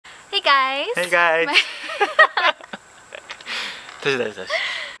guys! Hey guys! 다시.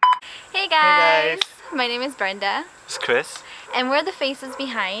 Hey guys! My name is Brenda. It's Chris. And we're the faces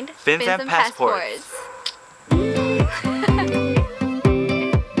behind Fins and Passports.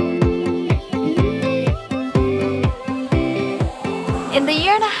 In the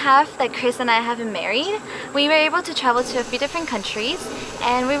year and a half that Chris and I have been married, we were able to travel to a few different countries,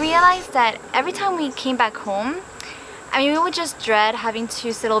 and we realized that every time we came back home, we would just dread having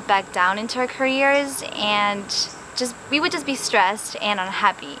to settle back down into our careers, and we would just be stressed and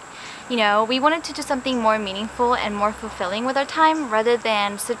unhappy. You know, we wanted to do something more meaningful and more fulfilling with our time rather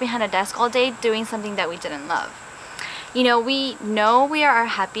than sit behind a desk all day doing something that we didn't love. You know we are our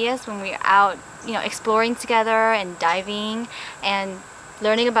happiest when we're out, exploring together and diving and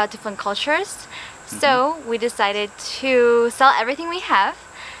learning about different cultures. So we decided to sell everything we have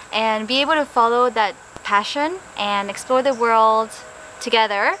and be able to follow that passion and explore the world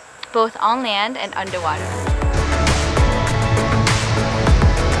together, both on land and underwater.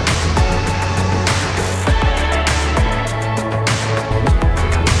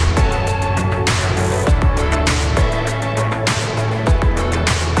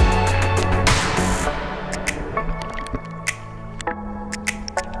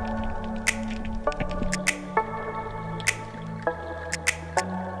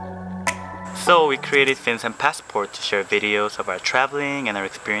 So we created Fins and Passport to share videos of our traveling and our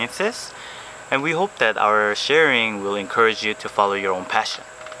experiences, and we hope that our sharing will encourage you to follow your own passion.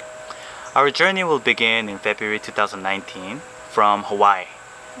 Our journey will begin in February 2019 from Hawaii.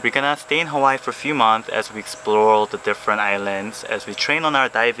 We're gonna stay in Hawaii for a few months as we explore the different islands, as we train on our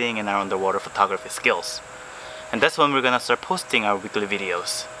diving and our underwater photography skills. And that's when we're gonna start posting our weekly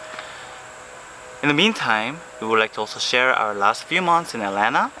videos. In the meantime, we would like to also share our last few months in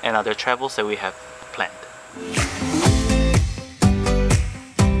Atlanta and other travels that we have planned.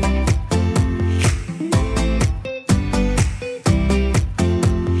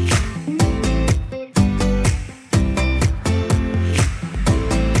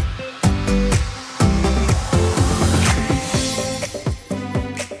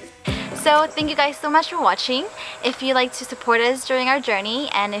 So thank you guys so much for watching. If you'd like to support us during our journey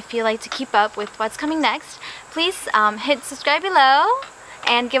and if you'd like to keep up with what's coming next, please hit subscribe below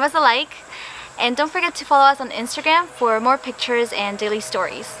and give us a like. And don't forget to follow us on Instagram for more pictures and daily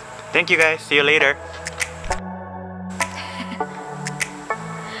stories. Thank you guys. See you later.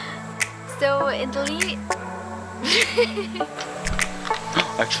 So Italy...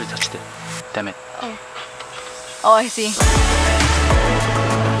 Actually touched it. Damn it. Oh, I see.